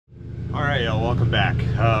All right, y'all, welcome back.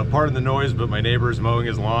 Pardon the noise, but my neighbor is mowing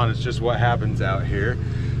his lawn. It's just what happens out here.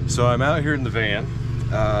 So I'm out here in the van,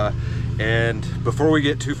 and before we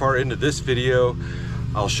get too far into this video,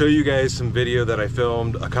 I'll show you guys some video that I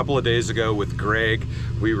filmed a couple of days ago with Greg.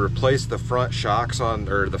 We replaced the front shocks on,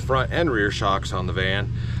 or the front and rear shocks on the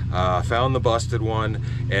van, found the busted one,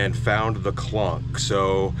 and found the clunk.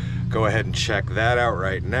 So go ahead and check that out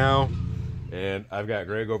right now. And I've got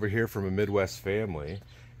Greg over here from a Midwest family.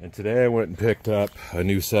 And today I went and picked up a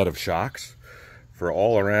new set of shocks for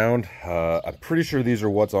all around. I'm pretty sure these are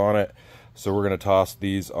what's on it. So we're gonna toss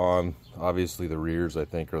these on, obviously the rears I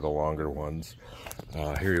think are the longer ones.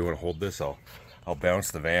 Here, you wanna hold this? I'll bounce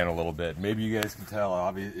the van a little bit. Maybe you guys can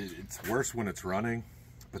tell, it's worse when it's running,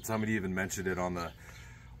 but somebody even mentioned it on the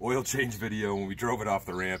oil change video. When we drove it off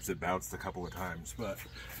the ramps, it bounced a couple of times, but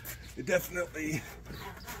it definitely,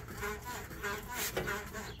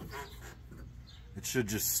 it should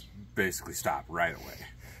just basically stop right away.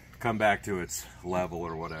 Come back to its level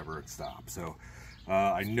or whatever and stop. So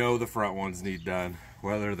I know the front ones need done.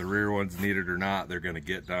 Whether the rear ones need it or not, they're gonna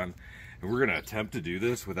get done. And we're gonna attempt to do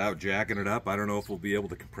this without jacking it up. I don't know if we'll be able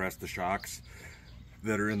to compress the shocks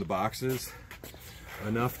that are in the boxes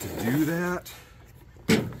enough to do that.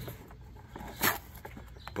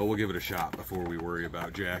 But we'll give it a shot before we worry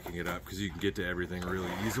about jacking it up, because you can get to everything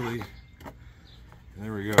really easily.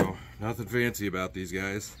 There we go. Nothing fancy about these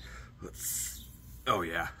guys. Oh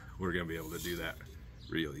yeah, we're gonna be able to do that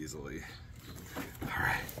real easily. All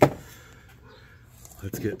right,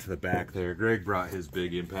 let's get to the back there. Greg brought his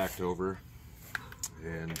big impact over,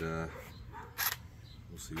 and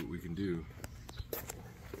we'll see what we can do.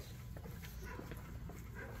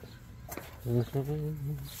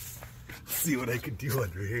 See what I can do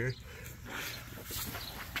under here.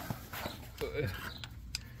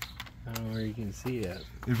 I don't know where you can see it.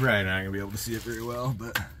 You're probably not gonna be able to see it very well,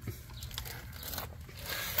 but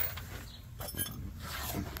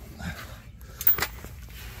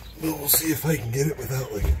we'll see if I can get it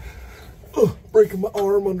without like breaking my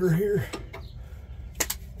arm under here.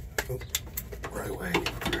 Oh, right away,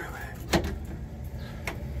 right away.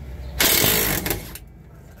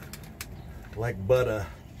 Like butter.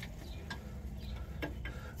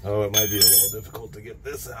 Oh, it might be a little difficult to get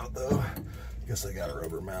this out though. Guess I got a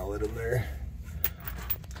rubber mallet in there.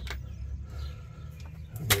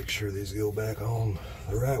 Make sure these go back on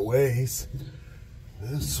the right ways.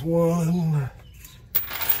 This one.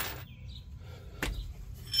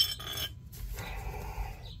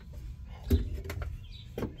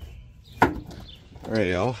 All right,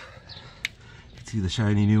 y'all. See the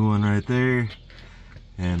shiny new one right there.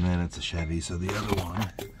 And then it's a Chevy, so the other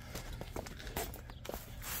one.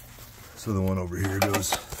 So the one over here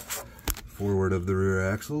goes forward of the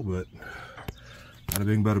rear axle, but bada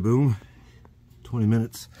bing, bada boom. 20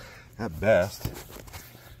 minutes at best,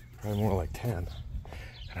 probably more like 10. And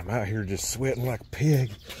I'm out here just sweating like a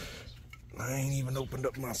pig. I ain't even opened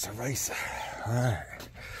up my cerveza. All right,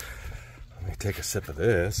 let me take a sip of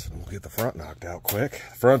this and we'll get the front knocked out quick.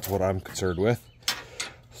 The front's what I'm concerned with,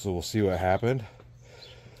 so we'll see what happened.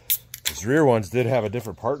 These rear ones did have a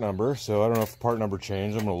different part number, so I don't know if the part number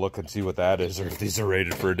changed. I'm gonna look and see what that is, or if these are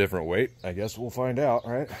rated for a different weight. I guess we'll find out,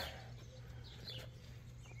 right?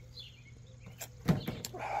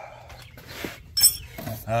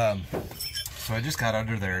 So I just got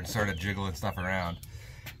under there and started jiggling stuff around.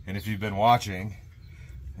 And if you've been watching,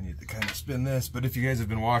 I need to kind of spin this, but if you guys have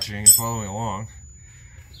been watching and following along,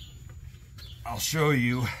 I'll show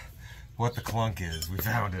you what the clunk is. We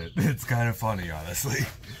found it. It's kind of funny, honestly.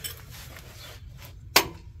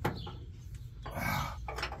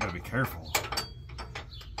 Gotta be careful.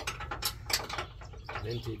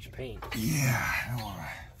 Vintage paint. Yeah, I don't want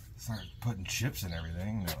to start putting chips and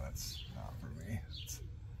everything. No, that's not for me.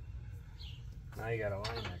 Now you got a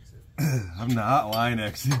line exit. I'm not line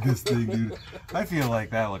exiting this thing, dude. I feel like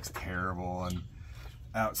that looks terrible on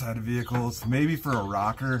outside of vehicles. Maybe for a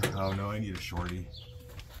rocker. Oh no, I need a shorty.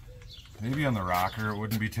 Maybe on the rocker it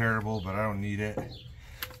wouldn't be terrible, but I don't need it.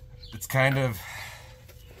 It's kind of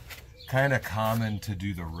common to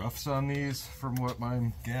do the roofs on these, from what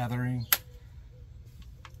I'm gathering.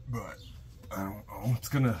 But I don't know. It's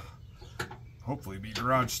gonna hopefully be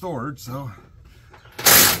garage storage, so.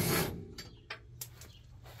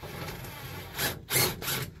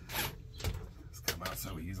 It's come out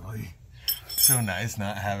so easily. So nice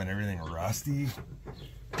not having everything rusty.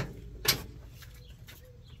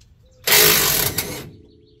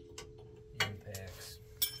 Impacts.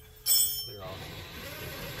 They're awesome.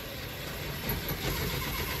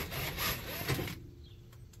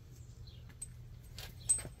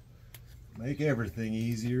 Make everything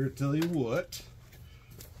easier, tell you what.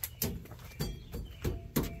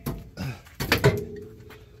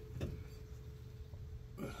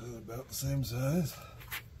 Same size?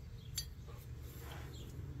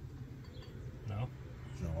 No.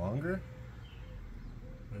 Is it longer?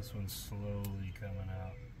 This one's slowly coming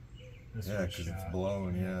out. This Yeah, one's because shot. it's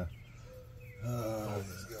blowing, yeah.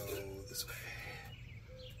 Let's go this way.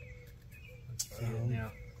 Let's see it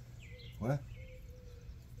now. What?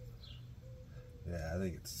 Yeah, I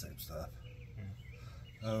think it's the same stuff.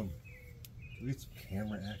 Yeah. We get some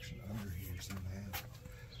camera action under here somehow.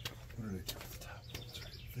 What are they doing? The top one's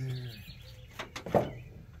right there.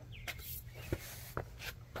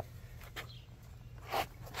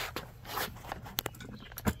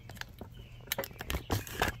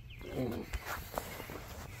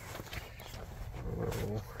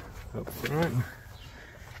 Up front.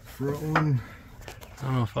 Front one. I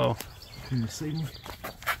don't know if I'll. Can you see me?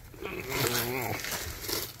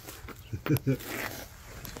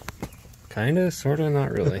 Kinda, sorta,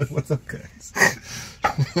 not really. What's up, guys?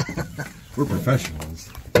 We're professionals.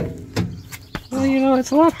 Well, you know,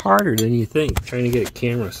 it's a lot harder than you think trying to get a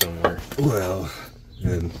camera somewhere. Well,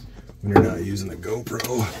 and when you're not using a GoPro.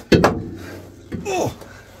 Oh,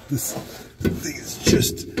 this thing is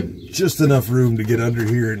just enough room to get under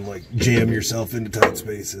here and like jam yourself into tight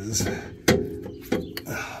spaces.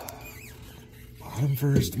 Bottom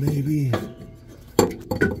first, maybe.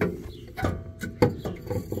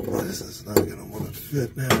 This is not gonna want to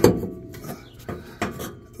fit now.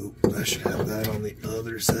 Oop, I should have that on the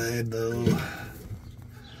other side though.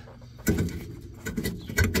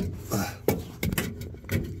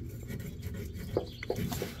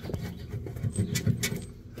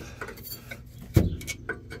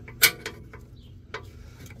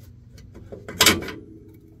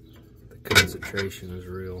 Concentration is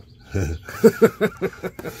real.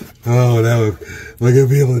 Oh, now am I gonna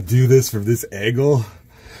be able to do this from this angle?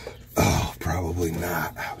 Oh, probably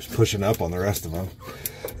not. I was pushing up on the rest of them.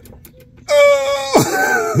 Oh!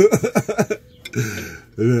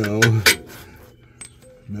 No,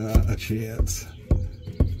 not a chance.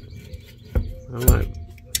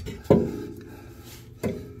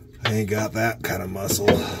 I ain't got that kind of muscle.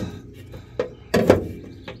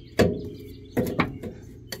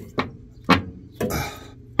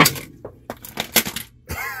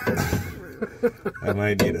 I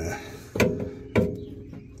might need a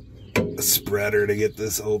spreader to get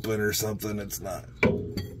this open or something. That's not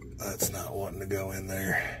wanting to go in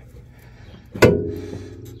there.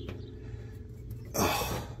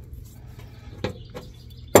 Oh.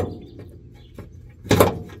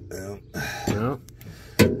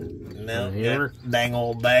 No, hammer? Dang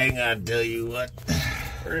old bang, I tell you what.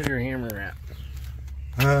 Where's your hammer at?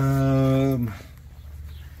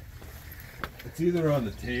 It's either on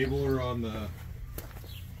the table or on the.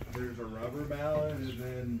 There's a rubber mallet, and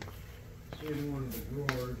then in one of the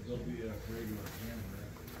drawers there'll be a regular camera.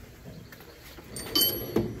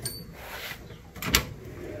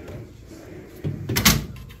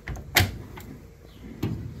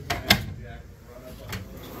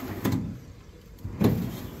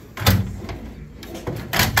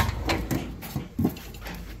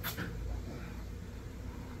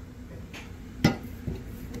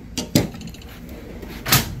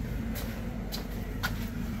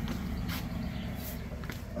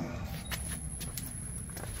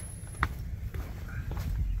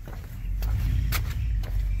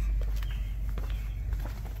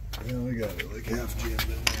 Yeah, I got it like half jammed in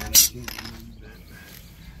there and I can't move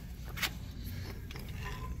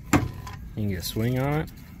it. You can get a swing on it?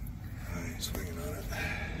 I ain't swinging on it.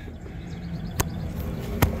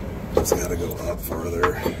 Just gotta go up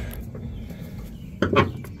further.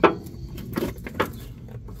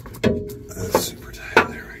 That's super tight.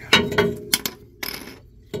 There we go.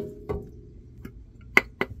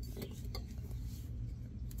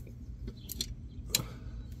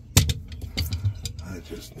 I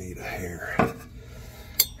just need a hair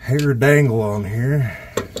dangle on here.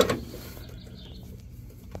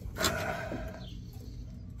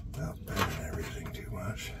 Without bending everything too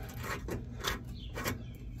much.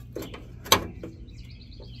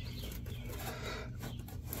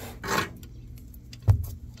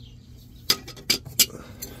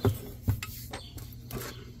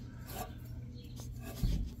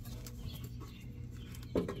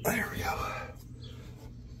 There we go.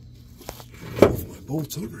 My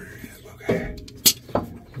bolt's over here. Okay.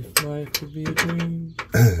 If life could be a dream,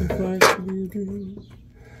 if life could be a dream.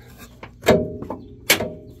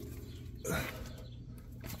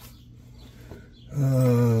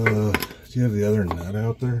 Do you have the other nut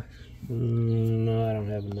out there? No, I don't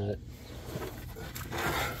have a nut.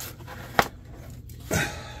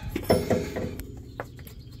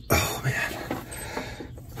 Oh man.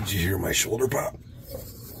 Did you hear my shoulder pop?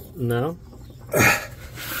 No.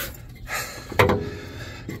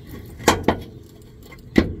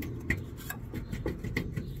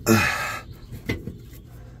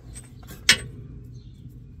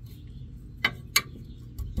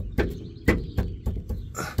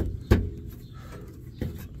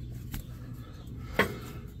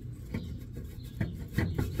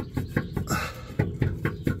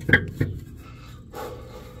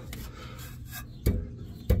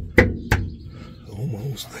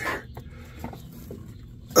 almost there.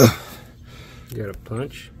 You got a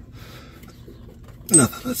punch?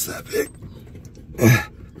 Nothing that's that big.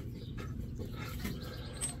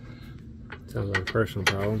 Sounds like a personal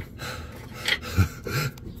problem.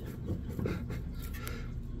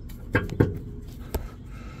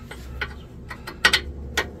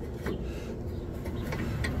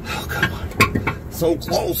 Oh, come on. So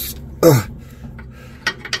close.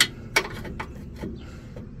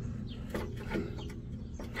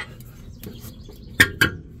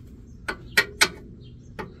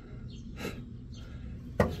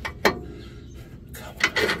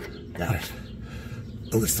 Got it.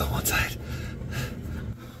 At least on one side.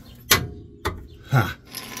 Ha.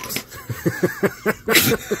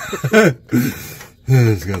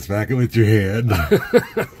 Just gotta smack it with your hand.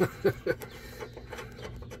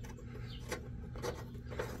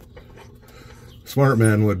 Smart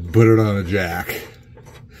man would put it on a jack.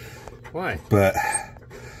 Why? But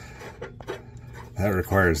that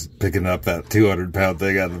requires picking up that 200-pound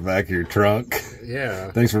thing out of the back of your trunk.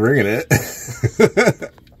 Yeah. Thanks for bringing it.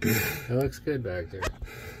 It looks good back there.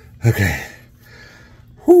 Okay.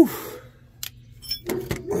 Whew.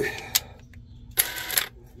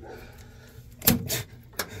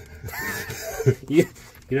 You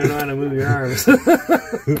don't know how to move your arms.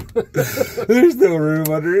 There's no room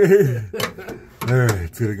under here. Alright,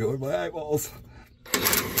 it's gonna go in my eyeballs.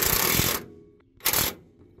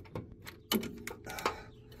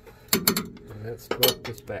 That's what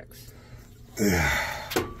the specs. Yeah.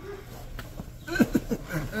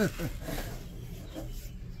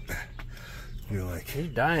 You're like, You're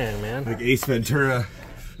dying, man. like Ace Ventura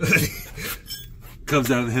comes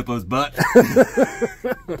out of the hippo's butt.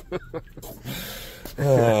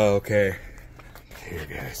 Oh, okay. Here,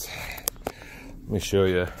 guys. Let me show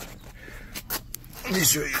you. Let me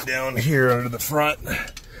show you down here under the front.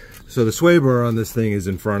 So the sway bar on this thing is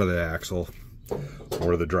in front of the axle,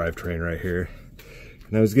 or the drivetrain right here.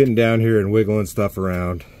 And I was getting down here and wiggling stuff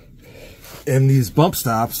around. And these bump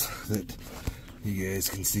stops that you guys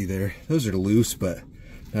can see there, those are loose, but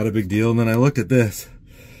not a big deal. And then I looked at this,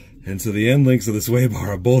 and so the end links of the sway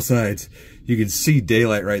bar on both sides, you can see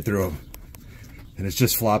daylight right through them. And it's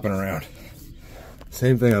just flopping around.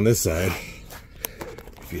 Same thing on this side.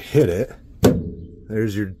 If you hit it,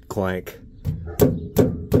 there's your clank.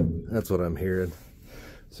 That's what I'm hearing.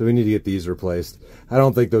 So we need to get these replaced. I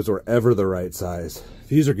don't think those were ever the right size.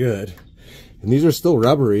 These are good. And these are still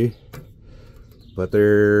rubbery, but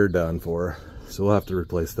they're done for. So we'll have to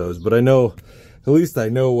replace those. But I know, at least I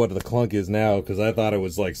know what the clunk is now, because I thought it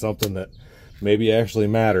was like something that maybe actually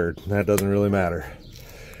mattered. That doesn't really matter.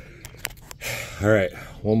 All right,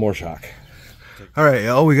 one more shock. All right,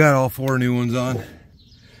 y'all, we got all 4 new ones on.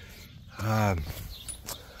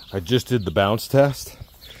 I just did the bounce test,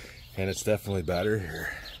 and it's definitely better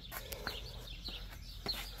here.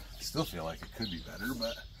 I still feel like it could be better,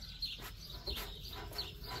 but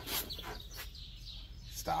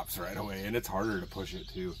stops right away, and it's harder to push it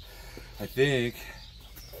too. I think,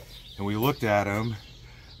 and we looked at them,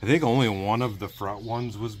 I think only one of the front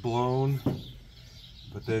ones was blown,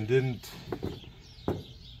 but then didn't,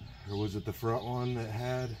 or was it the front one that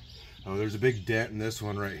had, oh, there's a big dent in this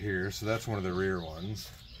one right here, so that's one of the rear ones.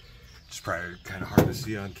 It's probably kind of hard to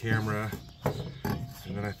see on camera.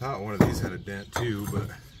 And then I thought one of these had a dent too, but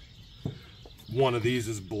one of these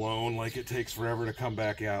is blown, like it takes forever to come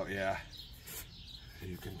back out. Yeah,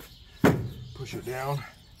 you can push it down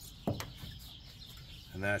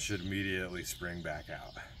and that should immediately spring back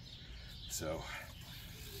out. So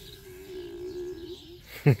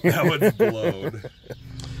that one's blown.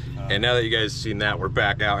 And now that you guys have seen that, we're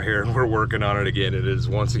back out here and we're working on it again. It is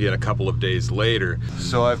once again a couple of days later.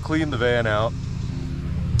 So I've cleaned the van out,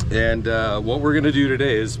 and what we're gonna do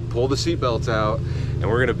today is pull the seat belts out, and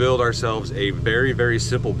we're gonna build ourselves a very, very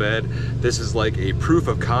simple bed. This is like a proof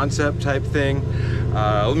of concept type thing.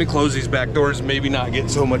 Let me close these back doors, maybe not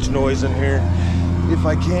get so much noise in here if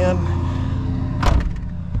I can.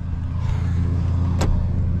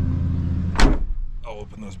 I'll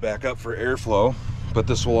open those back up for airflow. But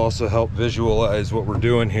this will also help visualize what we're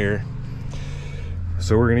doing here.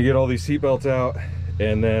 So we're gonna get all these seat belts out,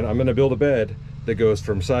 and then I'm gonna build a bed that goes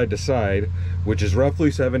from side to side, which is roughly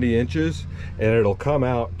 70 inches, and it'll come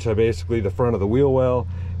out to basically the front of the wheel well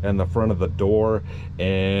and the front of the door,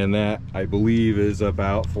 and that I believe is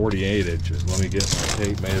about 48 inches. Let me get my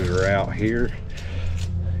tape measure out here.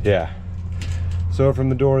 Yeah, so from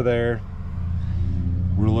the door there,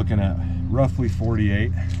 we're looking at roughly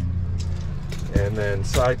 48. And then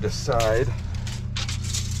side to side,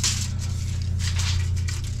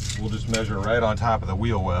 we'll just measure right on top of the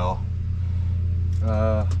wheel well.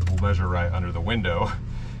 we'll measure right under the window,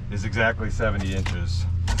 is exactly 70 inches.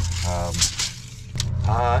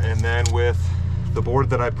 And then with the board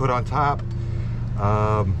that I put on top,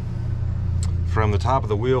 from the top of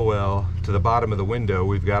the wheel well to the bottom of the window,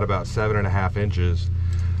 we've got about 7.5 inches.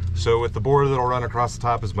 So with the board that'll run across the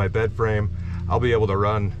top as my bed frame, I'll be able to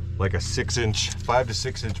run like a 5 to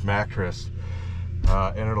 6 inch mattress,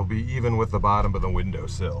 and it'll be even with the bottom of the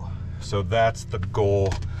windowsill. So that's the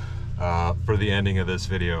goal for the ending of this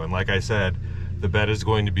video. And like I said, the bed is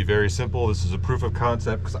going to be very simple. This is a proof of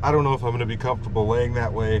concept because I don't know if I'm going to be comfortable laying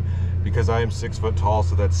that way because I am 6 foot tall,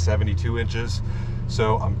 so that's 72 inches.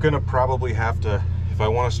 So I'm going to probably have to, if I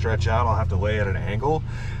want to stretch out, I'll have to lay at an angle.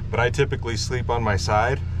 But I typically sleep on my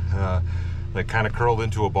side, like kind of curled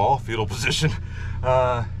into a ball, fetal position.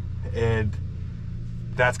 And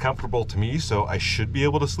that's comfortable to me, so I should be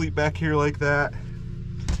able to sleep back here like that.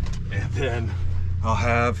 And then I'll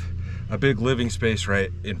have a big living space right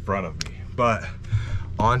in front of me. But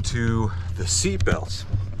onto the seat belts.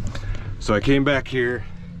 So I came back here,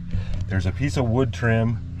 there's a piece of wood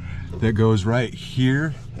trim that goes right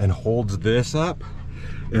here and holds this up,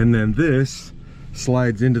 and then this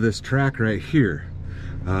slides into this track right here.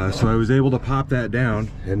 So I was able to pop that down,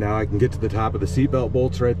 and now I can get to the top of the seatbelt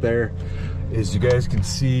bolts right there. As you guys can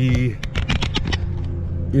see,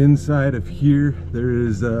 inside of here, there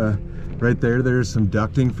is right there's some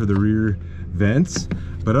ducting for the rear vents.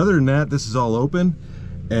 But other than that, this is all open,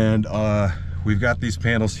 and we've got these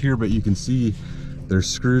panels here, but you can see there's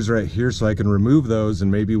screws right here, so I can remove those,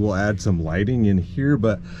 and maybe we'll add some lighting in here.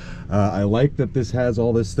 But I like that this has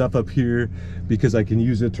all this stuff up here because I can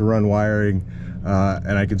use it to run wiring,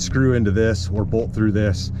 and I can screw into this or bolt through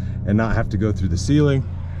this and not have to go through the ceiling.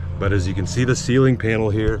 But as you can see, the ceiling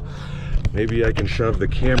panel here, maybe I can shove the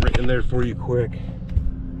camera in there for you quick.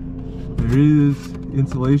 There is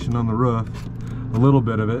insulation on the roof, a little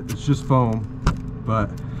bit of it, it's just foam, but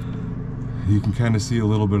you can kind of see a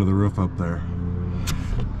little bit of the roof up there.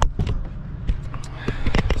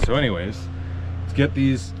 So anyways, let's get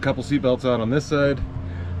these couple seat belts on this side,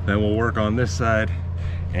 then we'll work on this side,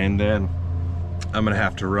 and then I'm gonna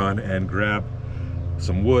have to run and grab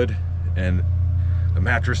some wood and a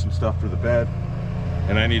mattress and stuff for the bed,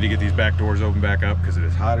 and I need to get these back doors open back up because it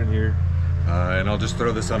is hot in here. And I'll just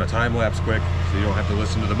throw this on a time lapse quick so you don't have to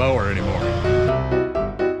listen to the mower anymore.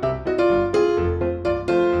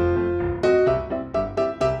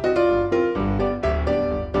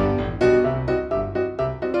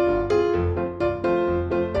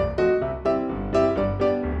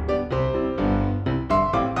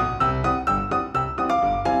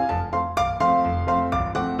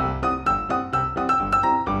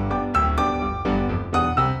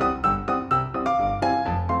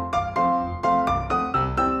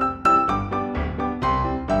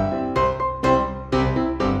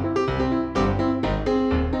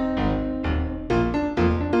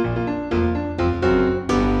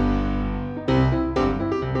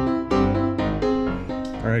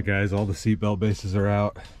 Alright guys, all the seatbelt bases are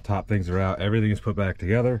out, top things are out, everything is put back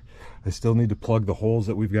together. I still need to plug the holes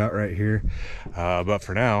that we've got right here, but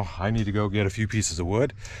for now I need to go get a few pieces of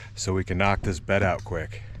wood so we can knock this bed out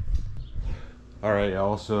quick. Alright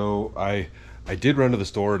y'all, so I did run to the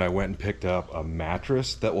store and I went and picked up a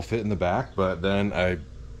mattress that will fit in the back, but then I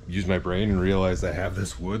used my brain and realized I have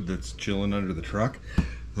this wood that's chilling under the truck.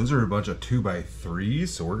 Those are a bunch of 2x3s,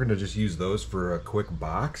 so we're going to just use those for a quick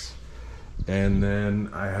box. And then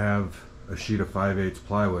I have a sheet of 5/8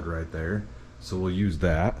 plywood right there, so we'll use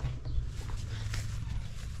that.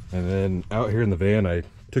 And then out here in the van I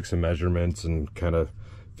took some measurements and kind of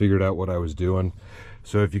figured out what I was doing.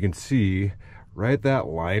 So if you can see right that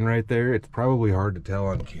line right there, it's probably hard to tell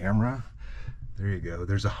on camera. There you go,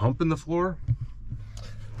 there's a hump in the floor,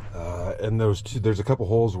 and there's a couple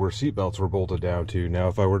holes where seat belts were bolted down to. Now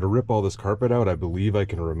if I were to rip all this carpet out, I believe I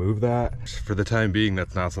can remove that. For the time being,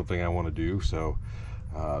 that's not something I want to do. So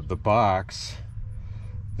the box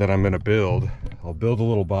that I'm going to build, I'll build a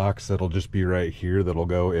little box that'll just be right here, that'll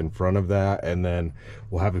go in front of that, and then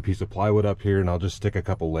we'll have a piece of plywood up here and I'll just stick a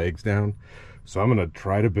couple legs down. So I'm going to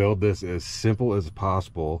try to build this as simple as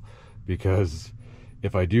possible, because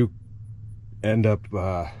if I do end up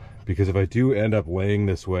laying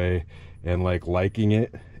this way and liking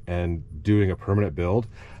it and doing a permanent build,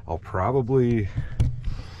 I'll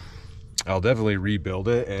definitely rebuild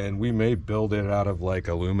it, and we may build it out of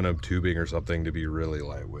aluminum tubing or something to be really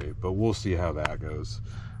lightweight, but we'll see how that goes.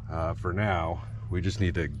 For now, we just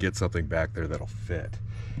need to get something back there that'll fit.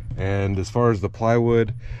 And as far as the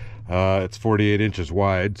plywood, it's 48 inches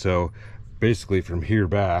wide, so basically from here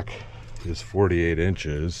back is 48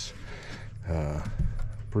 inches.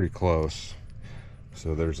 Pretty close.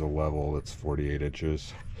 So there's a level that's 48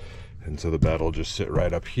 inches. And so the bed will just sit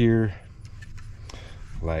right up here,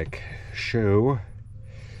 like so.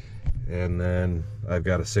 And then I've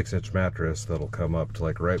got a 6-inch mattress that'll come up to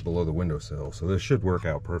like right below the windowsill. So this should work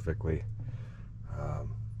out perfectly.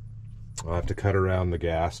 I'll have to cut around the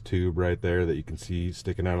gas tube right there that you can see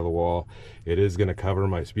sticking out of the wall. It is going to cover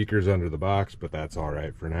my speakers under the box, but that's all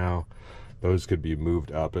right for now. Those could be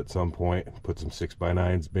moved up at some point. Put some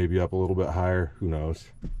 6x9s maybe up a little bit higher. Who knows?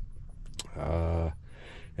 And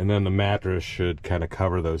then the mattress should kind of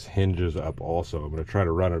cover those hinges up also. I'm going to try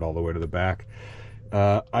to run it all the way to the back.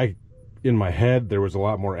 In my head, there was a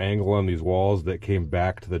lot more angle on these walls that came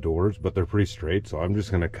back to the doors, but they're pretty straight. So I'm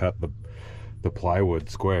just going to cut the plywood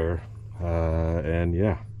square. And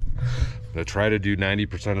yeah, I'm gonna try to do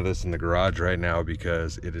 90% of this in the garage right now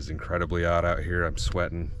because it is incredibly hot out here. I'm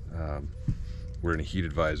sweating. We're in a heat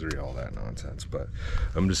advisory, all that nonsense, but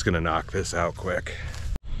I'm just gonna knock this out quick.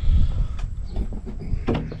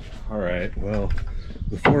 All right, well,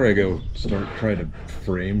 before I go start trying to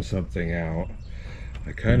frame something out,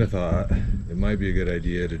 I kind of thought it might be a good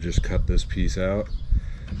idea to just cut this piece out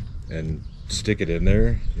and stick it in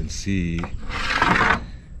there and see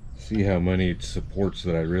how many supports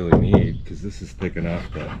that I really need, because this is thick enough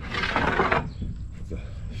that with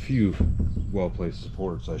a few well-placed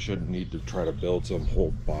supports I shouldn't need to try to build some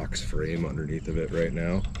whole box frame underneath of it right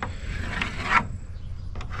now.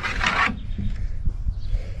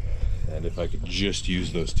 And if I could just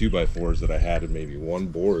use those 2x4s that I had in maybe one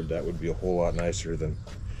board, that would be a whole lot nicer than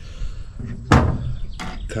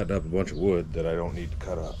cutting up a bunch of wood that I don't need to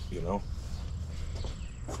cut up, you know?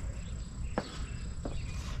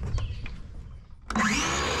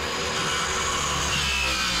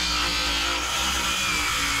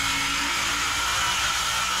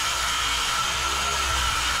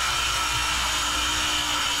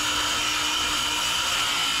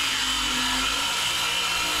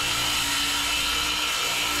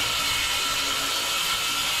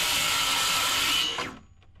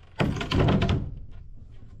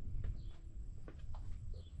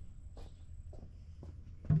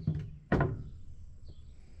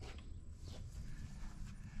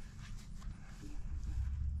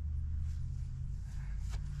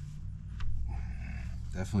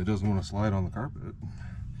 Definitely doesn't want to slide on the carpet.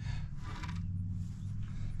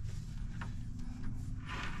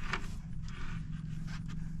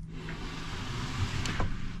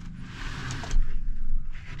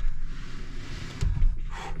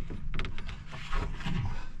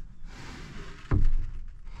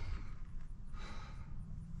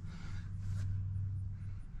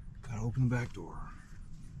 Gotta open the back door.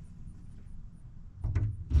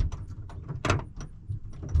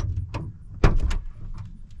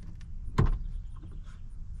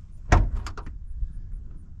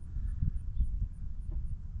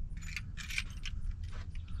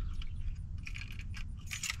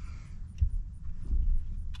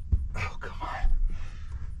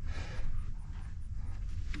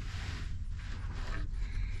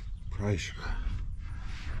 Probably should have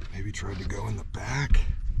maybe tried to go in the back.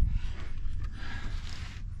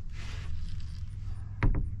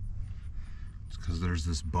 It's because there's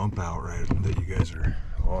this bump out right that you guys are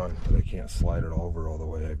on, but I can't slide it over all the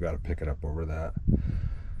way. I've got to pick it up over that.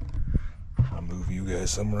 I'll move you guys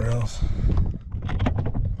somewhere else.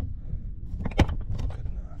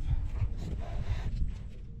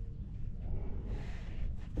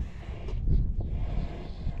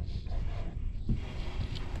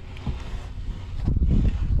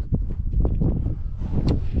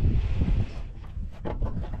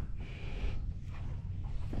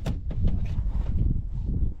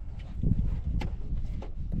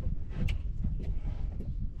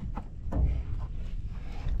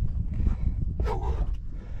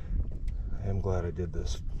 Glad I did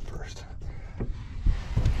this first.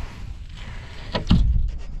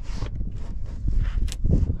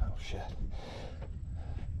 Oh shit.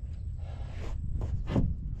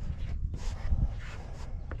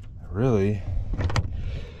 Really,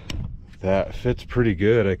 that fits pretty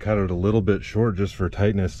good. I cut it a little bit short just for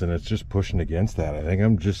tightness, and it's just pushing against that. I think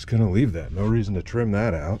I'm just gonna leave that. No reason to trim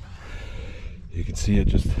that out. You can see it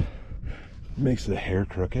just makes the hair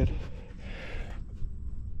crooked.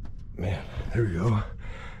 Man, there we go.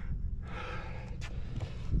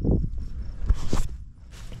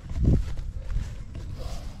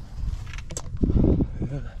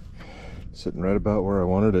 Yeah, sitting right about where I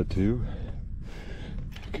wanted it to.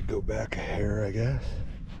 Could go back a hair, I guess.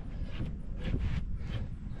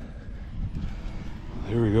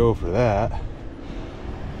 There we go for that.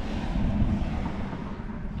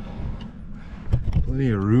 Plenty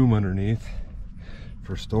of room underneath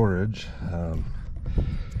for storage.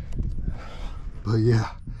 But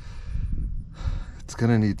yeah, it's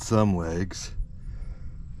gonna need some legs.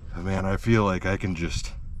 But man, I feel like I can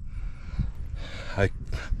just,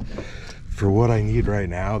 for what I need right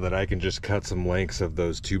now, that I can just cut some lengths of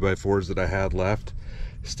those 2x4s that I had left,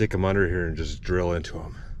 stick them under here and just drill into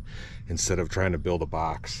them instead of trying to build a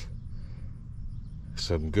box.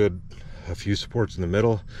 A few supports in the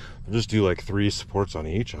middle. I'll just do like 3 supports on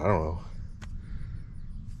each. I don't know.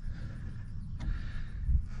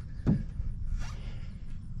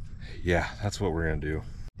 Yeah, that's what we're gonna do.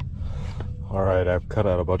 All right, I've cut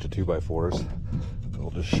out a bunch of 2x4s. I'll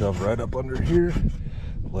just shove right up under here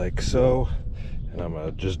like so, and I'm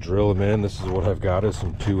gonna just drill them in. This is what I've got, is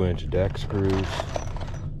some 2-inch deck screws.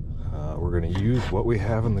 We're gonna use what we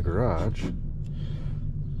have in the garage.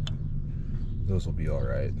 Those will be all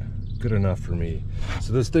right, good enough for me.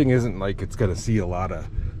 So this thing isn't like it's gonna see a lot of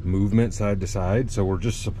movement side to side, so we're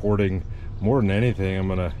just supporting more than anything. I'm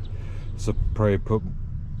gonna probably put,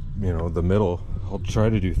 you know, the middle. I'll try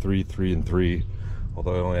to do 3, 3, and 3,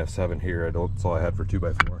 although I only have 7 here. That's all I had for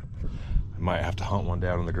 2x4. I might have to hunt one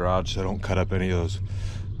down in the garage so I don't cut up any of those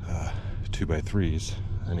 2x3s.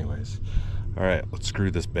 Anyways, all right, let's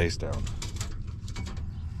screw this base down.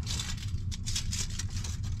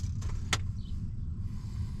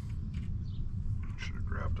 Should have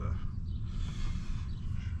grabbed a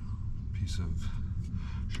piece of,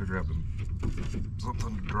 should have grabbed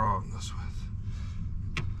something to draw on this with.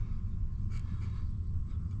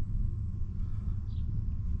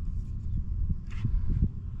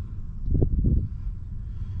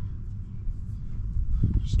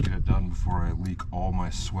 Just get it done before I leak all my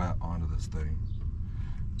sweat onto this thing.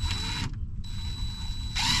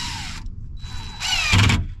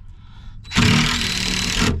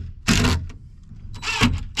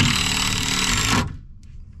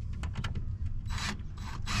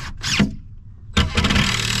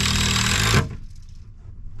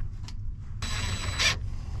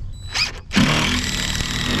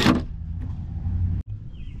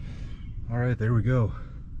 All right, there we go.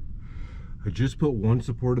 I just put one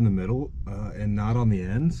support in the middle and not on the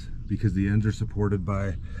ends, because the ends are supported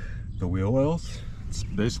by the wheel wells. It's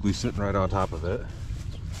basically sitting right on top of it.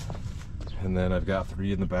 And then I've got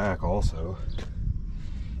 3 in the back also.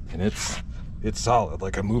 And it's solid,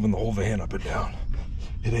 like I'm moving the whole van up and down.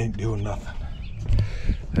 It ain't doing nothing.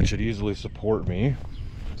 That should easily support me.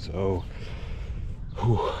 So,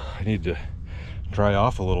 I need to dry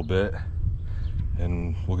off a little bit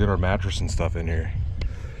and we'll get our mattress and stuff in here.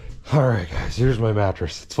 All right, guys, here's my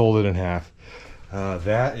mattress. It's folded in half.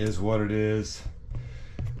 That is what it is.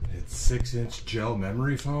 It's 6-inch gel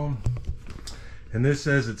memory foam. And this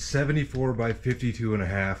says it's 74 by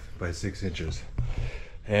 52.5 by 6 inches.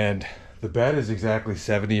 And the bed is exactly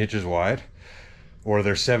 70 inches wide, or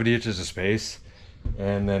there's 70 inches of space.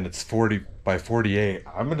 And then it's 40 by 48.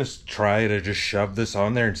 I'm gonna try to just shove this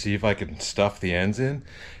on there and see if I can stuff the ends in.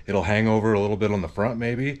 It'll hang over a little bit on the front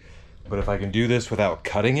maybe. But if I can do this without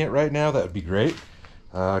cutting it right now, that would be great.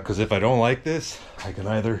 Because if I don't like this, I can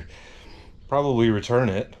either probably return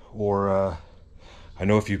it, or I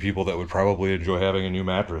know a few people that would probably enjoy having a new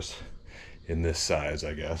mattress in this size,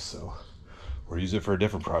 I guess. So, or use it for a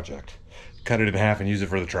different project. Cut it in half and use it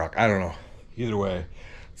for the truck. I don't know. Either way,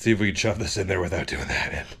 let's see if we can shove this in there without doing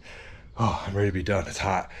that. And oh, I'm ready to be done. It's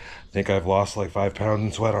hot. I think I've lost like 5 pounds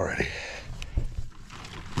in sweat already.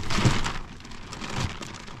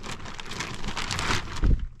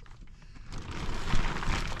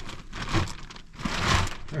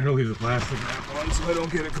 Trying to leave the plastic wrap on so I don't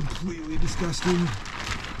get it completely disgusting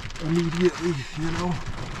immediately, you know.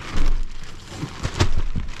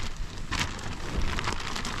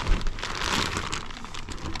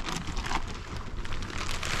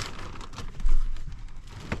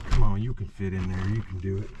 Come on, you can fit in there, you can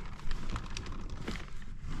do it.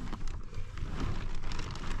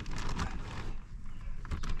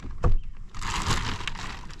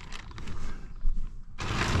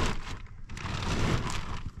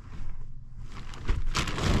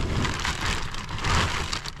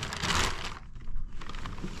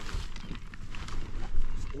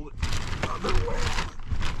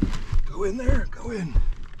 Go in there, go in.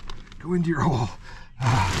 Go into your hole.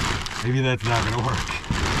 Maybe that's not gonna work.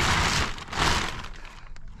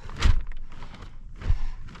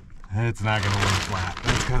 It's not gonna work flat.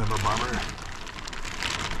 That's kind of a bummer.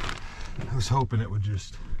 I was hoping it would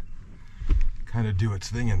just kind of do its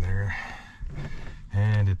thing in there.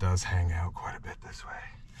 And it does hang out quite a bit this way.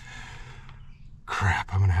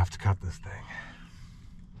 Crap, I'm gonna have to cut this thing.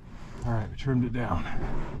 All right, we trimmed it down.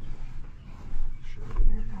 Shove it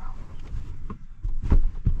in here now.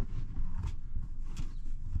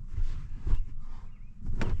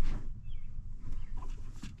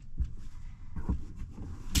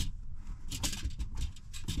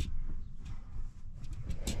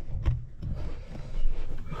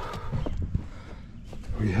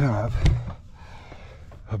 have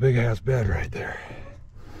a big ass bed right there.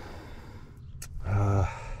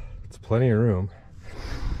 It's plenty of room.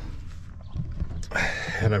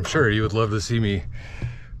 And I'm sure you would love to see me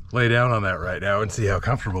lay down on that right now and see how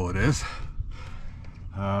comfortable it is.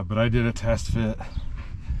 But I did a test fit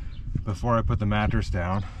before I put the mattress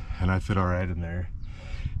down, and I fit all right in there.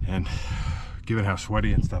 And given how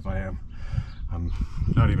sweaty and stuff I am, I'm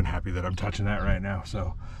not even happy that I'm touching that right now.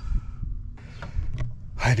 So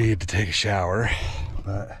I need to take a shower,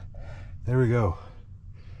 but there we go.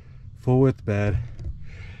 Full width bed.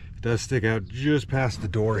 It does stick out just past the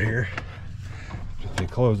door here. If they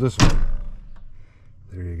close this one,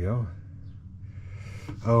 there you go.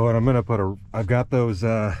 Oh, and I'm gonna put I've got those,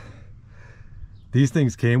 these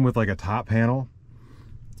things came with like a top panel,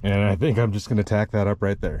 and I think I'm just gonna tack that up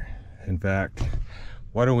right there. In fact,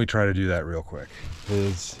 why don't we try to do that real quick?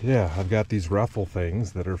 Is, yeah, I've got these ruffle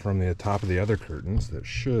things that are from the top of the other curtains that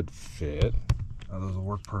should fit. Oh, those will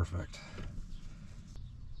work perfect.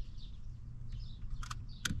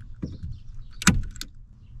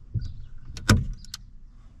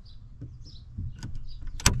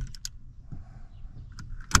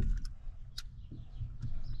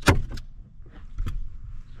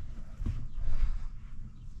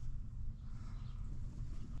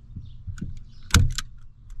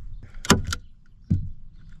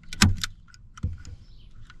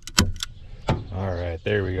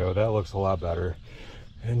 There we go. That looks a lot better.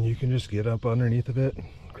 And you can just get up underneath of it,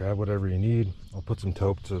 grab whatever you need. I'll put some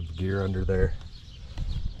totes of gear under there.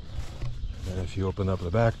 And if you open up the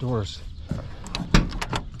back doors,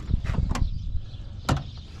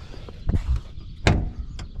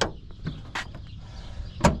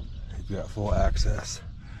 you've got full access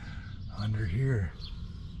under here.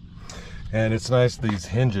 And it's nice, these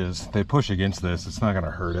hinges, they push against this. It's not going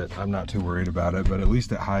to hurt it. I'm not too worried about it, but at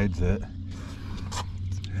least it hides it.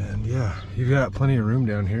 And yeah, you've got plenty of room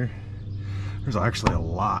down here. There's actually a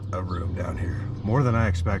lot of room down here, more than I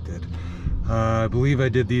expected. I believe I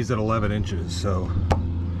did these at 11 inches, so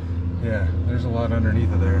yeah, there's a lot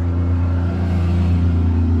underneath of there.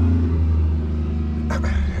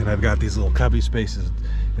 And I've got these little cubby spaces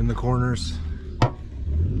in the corners.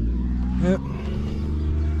 Yep.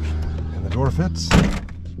 And the door fits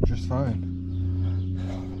just fine.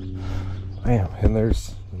 Bam, and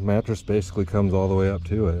there's mattress basically comes all the way up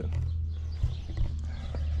to it.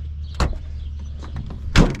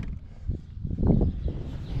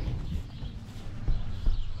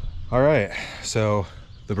 All right, so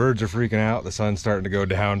the birds are freaking out. The sun's starting to go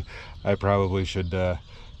down. I probably should go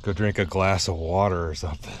drink a glass of water or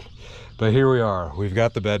something. But here we are. We've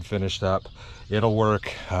got the bed finished up. It'll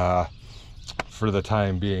work for the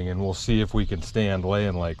time being, and we'll see if we can stand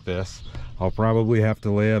laying like this. I'll probably have to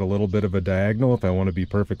lay it a little bit of a diagonal if I want to be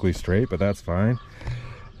perfectly straight, but that's fine.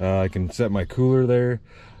 I can set my cooler there.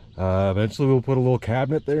 Eventually we'll put a little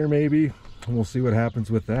cabinet there maybe, and we'll see what happens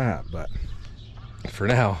with that. But for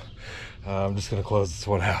now, I'm just gonna close this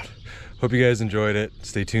one out. Hope you guys enjoyed it.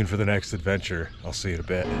 Stay tuned for the next adventure. I'll see you in a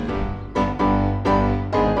bit.